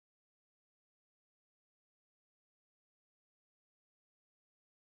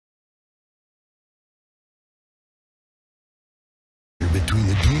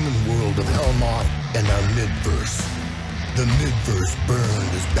Helmoth and our midverse. The midverse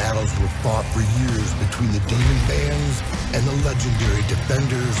burned as battles were fought for years between the demon bands and the legendary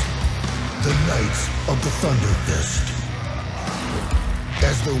defenders, the Knights of the Thunder Fist.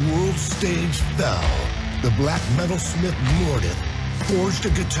 As the world stage fell, the black metalsmith Mordeth forged a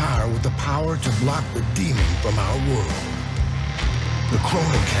guitar with the power to block the demon from our world. The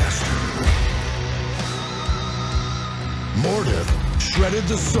Chronocaster. Mordeth shredded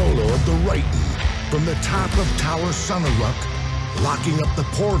the solo of the Righton from the top of Tower Sonaruk, locking up the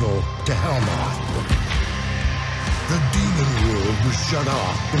portal to Helmoth. The demon world was shut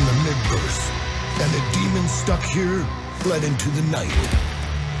off from the midverse, and the demons stuck here fled into the night.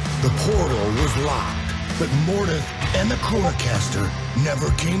 The portal was locked, but Mordeth and the Chronocaster never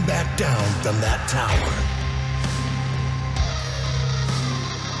came back down from that tower.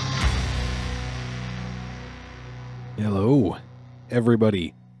 Hello,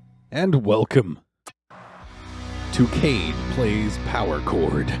 everybody, and welcome to Kade Plays Power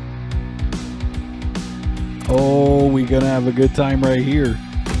Chord. Oh, we gonna have a good time right here.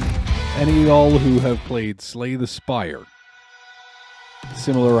 Any of y'all who have played Slay the Spire,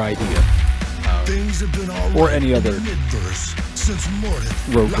 similar idea. Things have been all or right any other in the midverse since Mordeth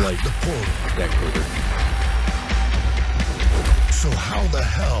roguelite locked the portal. deckbuilder. So how the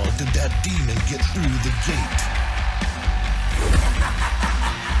hell did that demon get through the gate?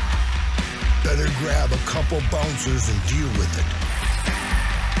 Better grab a couple bouncers and deal with it.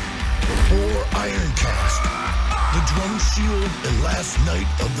 Poor Ironcast, the drum shield and last night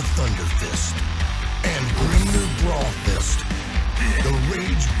of the Thunder Fist, and Greener Brawlfist, the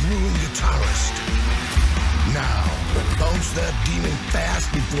rage brewing guitarist. Now, bounce that demon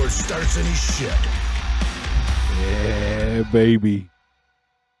fast before it starts any shit. Yeah, baby.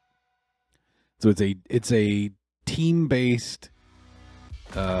 So it's a team-based,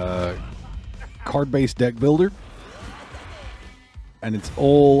 card-based deck builder, and it's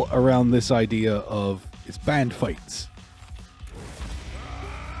all around this idea of it's band fights.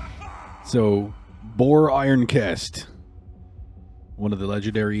 So, Bor Ironcast, one of the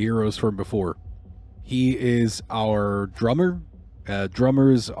legendary heroes from before, he is our drummer.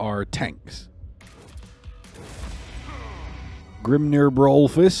 Drummers are tanks. Grimnir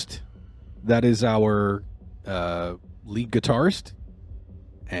Brawlfist, that is our lead guitarist,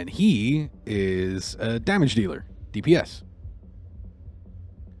 and he is a damage dealer, DPS.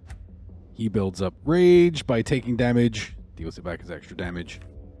 He builds up rage by taking damage, deals it back as extra damage.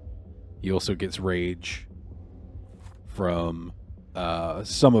 He also gets rage from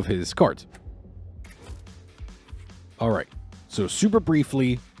some of his cards. Alright, so super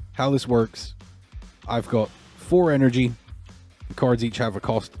briefly, how this works. I've got 4 energy. The cards each have a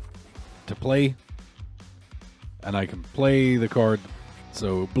cost to play, and I can play the card.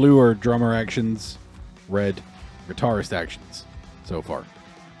 So blue are drummer actions, red guitarist actions so far.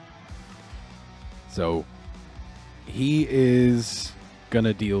 So he is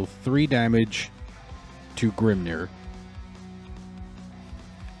gonna deal 3 damage to Grimnir,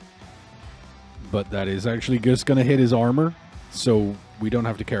 but that is actually just gonna hit his armor, so we don't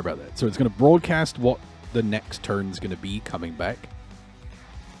have to care about that. So it's gonna broadcast what the next turn's gonna be coming back.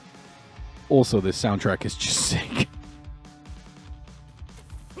 Also, this soundtrack is just sick.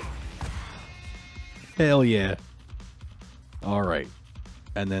 Hell yeah. Alright.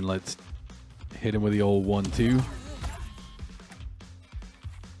 And then let's hit him with the old 1-2.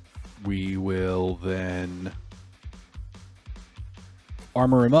 We will then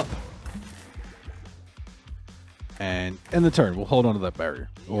armor him up. And end the turn. We'll hold on to that barrier.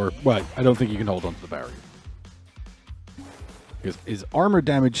 Or, well, I don't think you can hold on to the barrier. Because his armor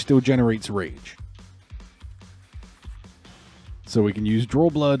damage still generates rage. So we can use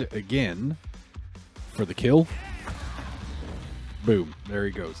Draw Blood again for the kill. Boom. There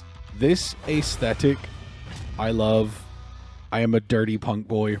he goes. This aesthetic, I love. I am a dirty punk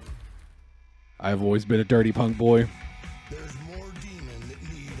boy. I've always been a dirty punk boy. There's more demon that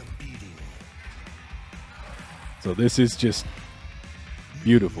need a beating. So this is just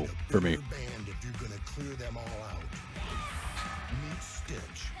beautiful for me. Band if you're gonna clear them all out. Meet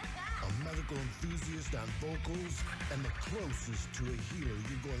Stitch, a medical enthusiast on vocals and the closest to a healer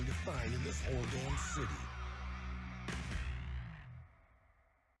you're going to find in this whole damn city.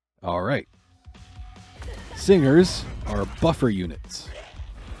 All right. Singers are buffer units.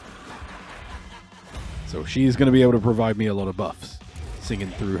 So she's going to be able to provide me a lot of buffs,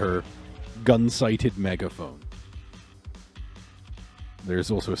 singing through her gun-sighted megaphone. There's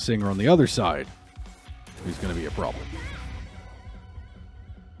also a singer on the other side who's going to be a problem.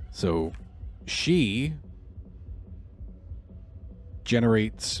 So she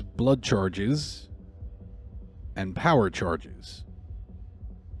generates blood charges and power charges.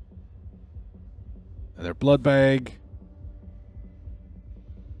 And their blood bag.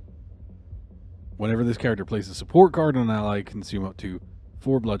 Whenever this character places a support card on an ally, consume up to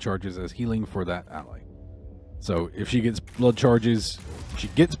 4 blood charges as healing for that ally. So if she gets blood charges, she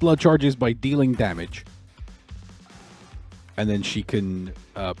gets blood charges by dealing damage. And then she can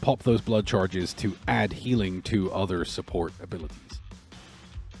pop those blood charges to add healing to other support abilities.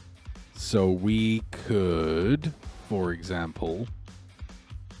 So we could, for example...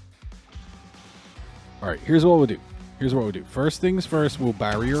 Alright, here's what we'll do. Here's what we'll do. First things first, we'll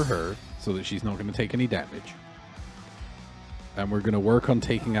barrier her so that she's not going to take any damage. And we're going to work on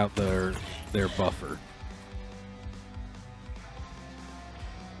taking out their buffer.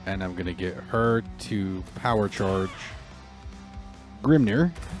 And I'm going to get her to power charge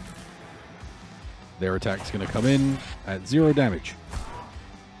Grimnir. Their attack's going to come in at 0 damage.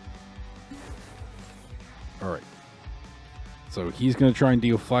 Alright. So he's going to try and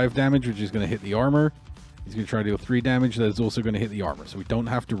deal 5 damage, which is going to hit the armor. He's going to try to deal 3 damage. That is also going to hit the armor. So we don't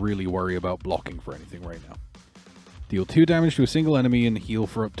have to really worry about blocking for anything right now. Deal 2 damage to a single enemy and heal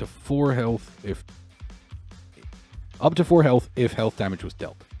for up to 4 health if... Up to 4 health if health damage was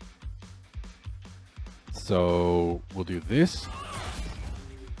dealt. So we'll do this.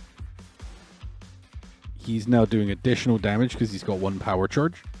 He's now doing additional damage because he's got 1 power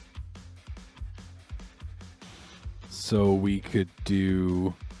charge. So we could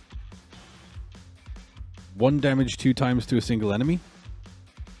do 1 damage 2 times to a single enemy.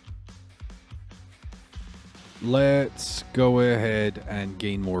 Let's go ahead and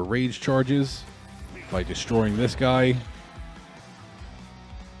gain more rage charges by destroying this guy.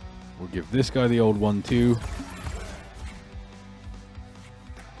 We'll give this guy the old one too.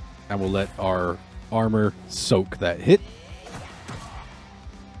 And we'll let our armor soak that hit.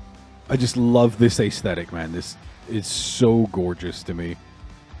 I just love this aesthetic, man. This is so gorgeous to me.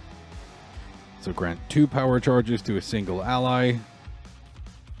 So grant 2 power charges to a single ally.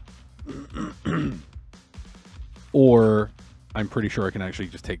 Or I'm pretty sure I can actually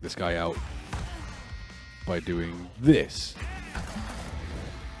just take this guy out by doing this.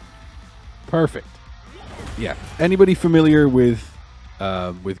 Perfect. Yeah. Anybody familiar with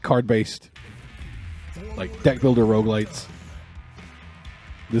card-based, like deck builder roguelites?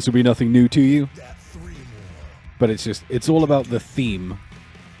 This will be nothing new to you. But it's all about the theme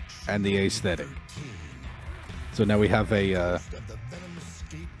and the aesthetic. So now we have a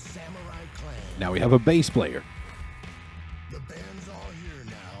bass player.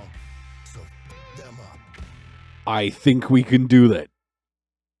 I think we can do that.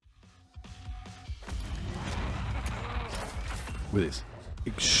 With this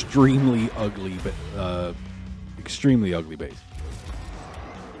extremely ugly bass.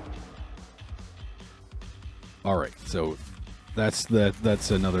 All right, so that's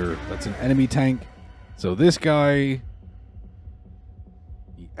an enemy tank. So this guy,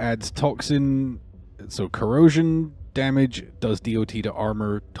 he adds toxin. So corrosion damage does DOT to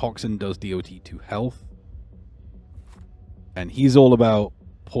armor. Toxin does DOT to health. And he's all about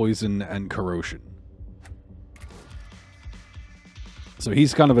poison and corrosion. So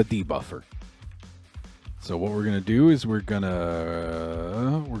he's kind of a debuffer. So what we're gonna do is we're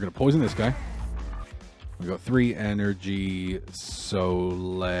gonna poison this guy. We got 3 energy, so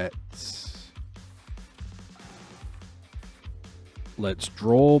let's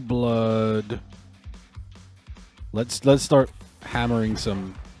draw blood. Let's start hammering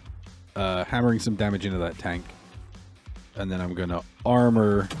some damage into that tank. And then I'm gonna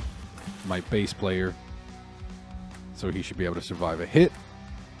armor my bass player. So he should be able to survive a hit.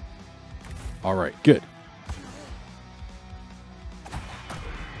 Alright, good.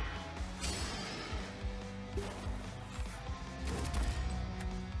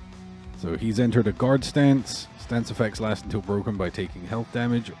 So he's entered a guard stance. Stance effects last until broken by taking health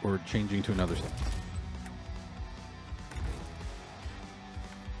damage or changing to another stance.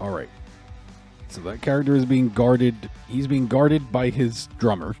 Alright. So that character is being guarded. He's being guarded by his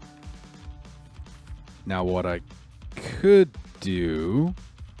drummer. Now what I could do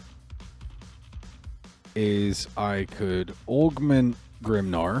is I could augment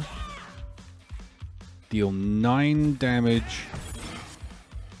Grimnar, deal 9 damage,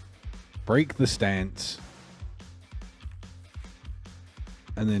 break the stance,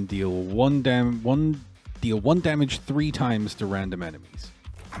 and then deal 1 damage 3 times to random enemies.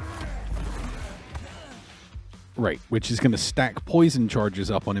 Right, which is going to stack poison charges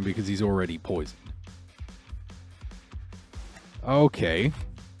up on him because he's already poisoned. Okay.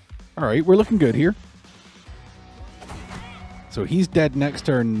 Alright, we're looking good here. So he's dead next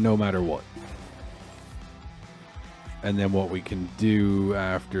turn no matter what. And then what we can do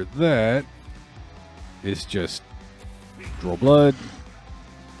after that is just draw blood.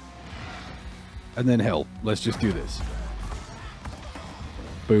 And then hell, let's just do this.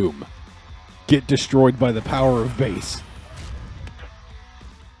 Boom. Get destroyed by the power of base.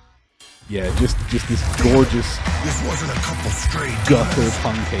 Yeah, just this gorgeous This wasn't a couple stray gutter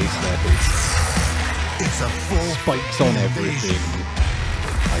punk case that It's a full spikes on everything.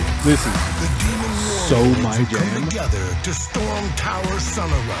 Like, this is The demon so warlords my have come jam. together to storm Tower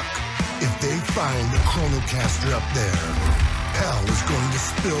Sunaruk. If they find the Chronocaster up there, hell is going to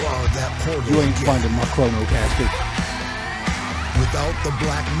spill out of that portal You ain't again. finding my Chronocaster. Without the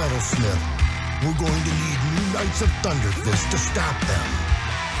Black Metalsmith, we're going to need new Knights of Thunderfist to stop them.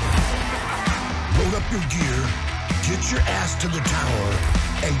 Load up your gear, get your ass to the tower,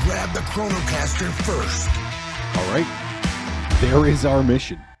 and grab the Chronocaster first. All right. There is our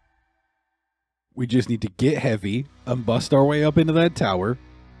mission. We just need to get heavy and bust our way up into that tower.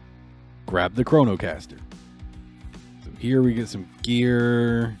 Grab the Chronocaster. So here we get some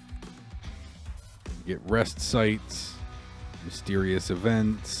gear. Get rest sites. Mysterious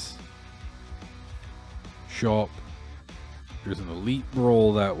events. Shop. There's an elite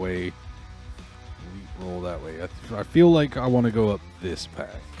roll that way. Elite roll that way. I feel like I want to go up this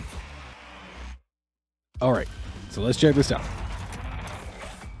path. All right. So let's check this out.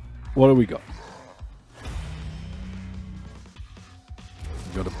 What do we got?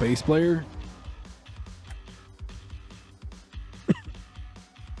 We got a bass player.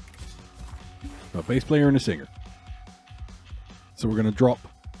 A bass player and a singer. So we're going to drop...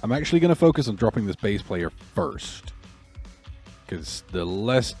 I'm actually going to focus on dropping this bass player first. Because the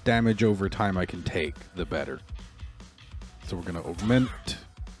less damage over time I can take, the better. So we're going to augment.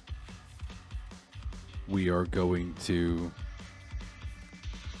 We are going to...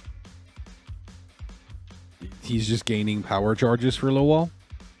 He's just gaining power charges for a little while.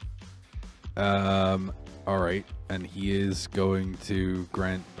 Alright. And he is going to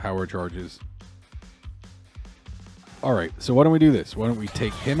grant power charges. Alright, so why don't we do this? Why don't we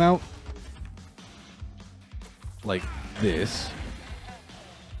take him out? Like this.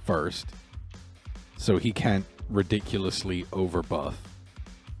 First. So he can't ridiculously overbuff.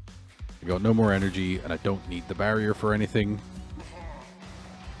 I got no more energy, and I don't need the barrier for anything.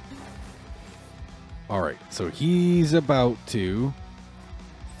 Alright, so he's about to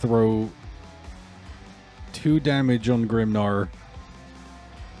throw 2 damage on Grimnar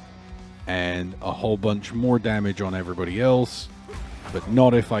and a whole bunch more damage on everybody else, but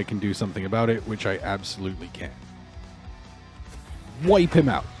not if I can do something about it, which I absolutely can. Wipe him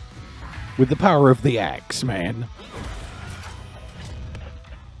out with the power of the axe, man.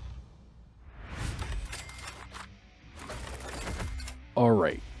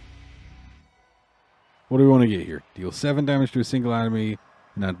 Alright. What do we want to get here? Deal 7 damage to a single enemy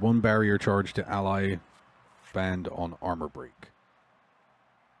and add 1 barrier charge to ally band on armor break.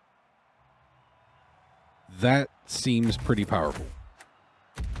 That seems pretty powerful.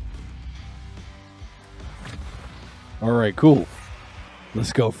 Alright, cool.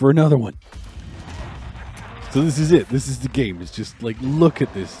 Let's go for another one. So this is it. This is the game. It's just like, look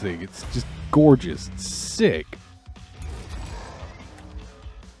at this thing. It's just gorgeous. It's sick.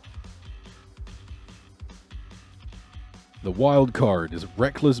 The wild card is a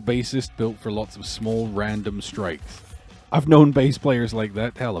reckless bassist built for lots of small random strikes. I've known bass players like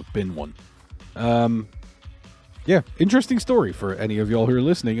that. Hell, I've been one. Yeah, interesting story for any of y'all who are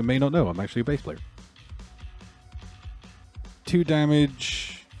listening and may not know. I'm actually a bass player. 2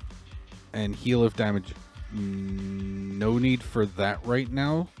 damage and heal if damage. No need for that right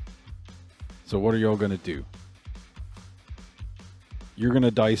now. So what are y'all going to do? You're going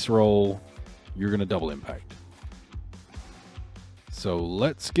to dice roll. You're going to double impact. So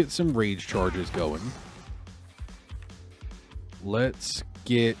let's get some rage charges going. Let's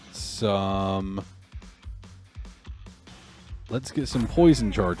get some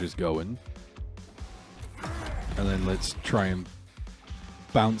poison charges going. And then let's try and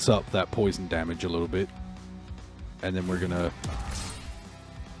bounce up that poison damage a little bit. And then we're going to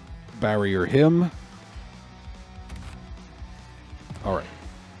barrier him. All right.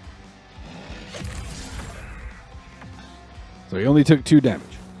 So he only took 2 damage.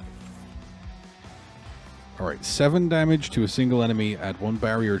 Alright, 7 damage to a single enemy at 1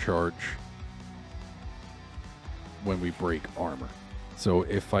 barrier charge when we break armor. So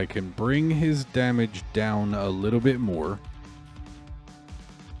if I can bring his damage down a little bit more.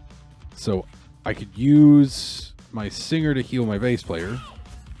 So I could use my singer to heal my bass player.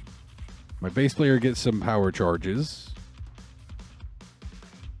 My bass player gets some power charges.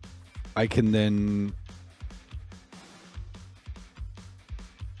 I could then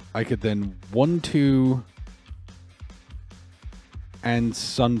 1-2 and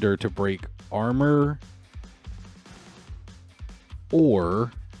Sunder to break armor,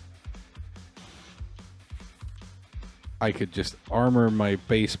 or I could just armor my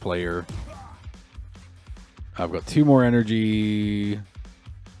bass player. I've got 2 more energy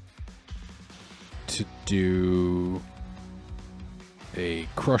to do a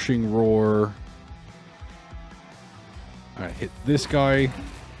crushing roar. I hit this guy.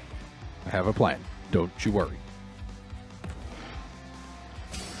 I have a plan. Don't you worry.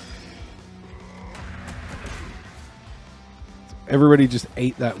 Everybody just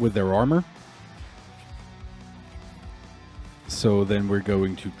ate that with their armor. So then we're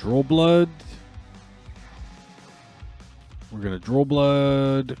going to draw blood. We're going to draw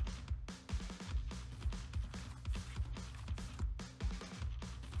blood.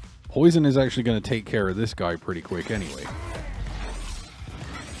 Poison is actually going to take care of this guy pretty quick anyway.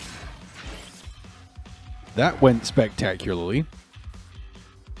 That went spectacularly.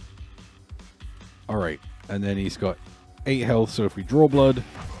 Alright, and then he's got 8 health, so if we draw blood,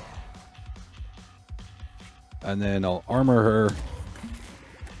 and then I'll armor her.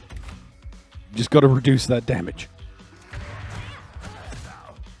 Just got to reduce that damage.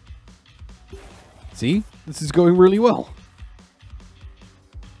 See? This is going really well.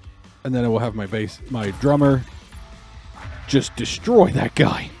 And then I will have my drummer just destroy that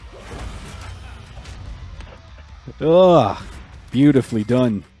guy. Ugh. Beautifully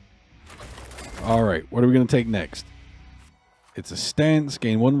done. Alright, what are we going to take next? It's a stance.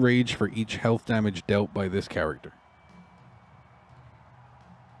 Gain 1 rage for each health damage dealt by this character.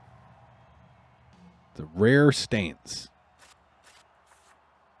 The rare stance.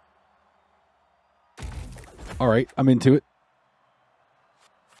 Alright, I'm into it.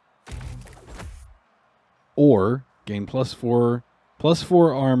 Or gain +4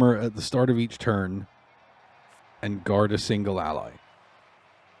 armor at the start of each turn and guard a single ally.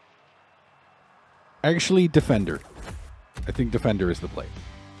 Actually, Defender. I think Defender is the play.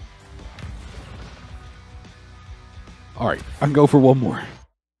 Alright, I can go for one more.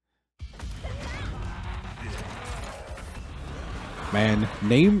 Man,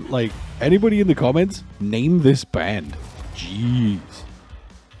 name, like, anybody in the comments, name this band. Jeez.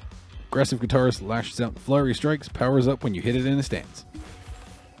 Aggressive guitarist lashes out flurry strikes, powers up when you hit it in a stance.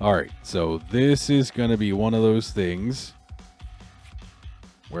 Alright, so this is going to be one of those things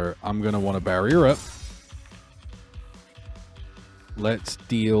where I'm going to want to barrier up. Let's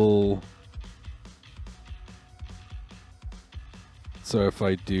deal... So if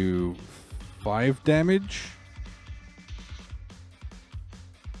I do 5 damage,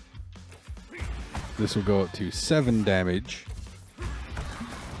 this will go up to 7 damage.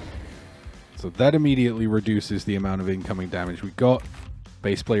 So that immediately reduces the amount of incoming damage we got.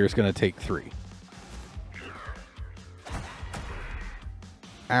 Bass player is going to take 3.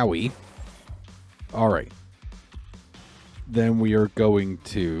 Owie. Alright. Then we are going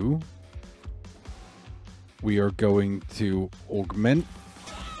to augment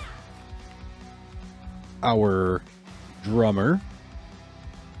our drummer.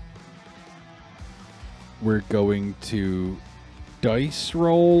 We're going to dice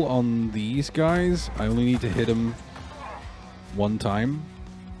roll on these guys. I only need to hit them 1 time.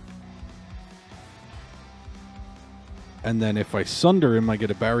 And then if I sunder him, I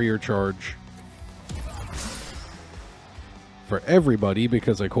get a barrier charge for everybody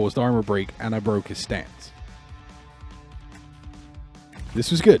because I caused armor break and I broke his stance.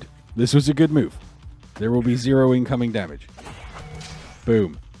 This was good. This was a good move. There will be 0 incoming damage.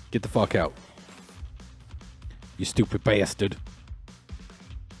 Boom. Get the fuck out. You stupid bastard.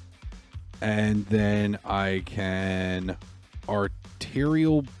 And then I can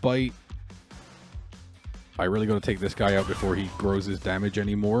arterial bite. I really got to take this guy out before he grows his damage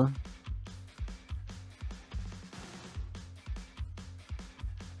anymore.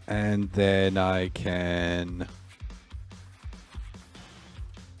 And then I can...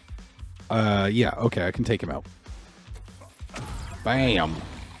 yeah, okay, I can take him out. Bam!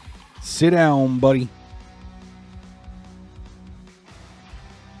 Sit down, buddy.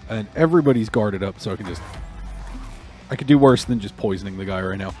 And everybody's guarded up, so I could do worse than just poisoning the guy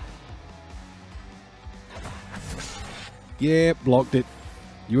right now. Yeah, blocked it.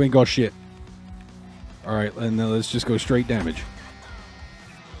 You ain't got shit. Alright, and then let's just go straight damage.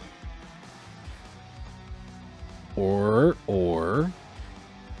 Or...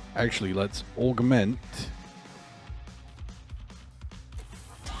 Actually, let's augment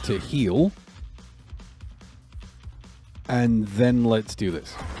to heal. And then let's do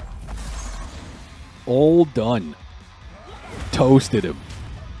this. all done. Toasted him.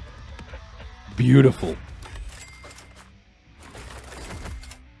 Beautiful.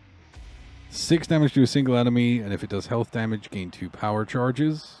 6 damage to a single enemy, and if it does health damage, gain 2 power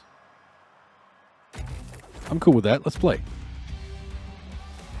charges. I'm cool with that. Let's play.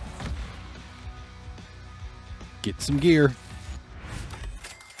 Get some gear.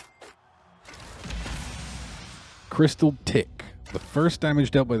 Crystal Tick. The first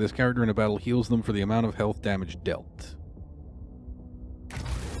damage dealt by this character in a battle heals them for the amount of health damage dealt.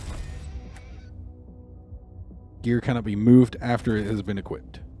 Gear cannot be moved after it has been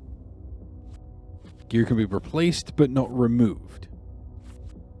equipped. Gear can be replaced, but not removed.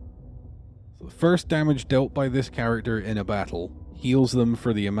 So the first damage dealt by this character in a battle heals them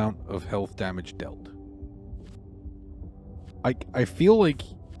for the amount of health damage dealt. I feel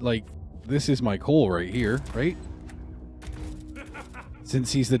like this is my call right here, right?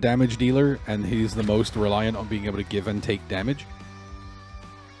 Since he's the damage dealer and he's the most reliant on being able to give and take damage.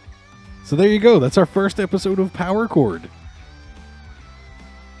 So there you go. That's our first episode of Power Chord.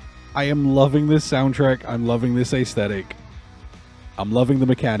 I am loving this soundtrack. I'm loving this aesthetic. I'm loving the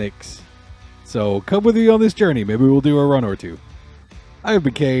mechanics. So come with me on this journey. Maybe we'll do a run or two. I've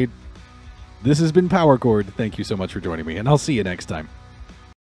been Kade. This has been Power Chord. Thank you so much for joining me, and I'll see you next time.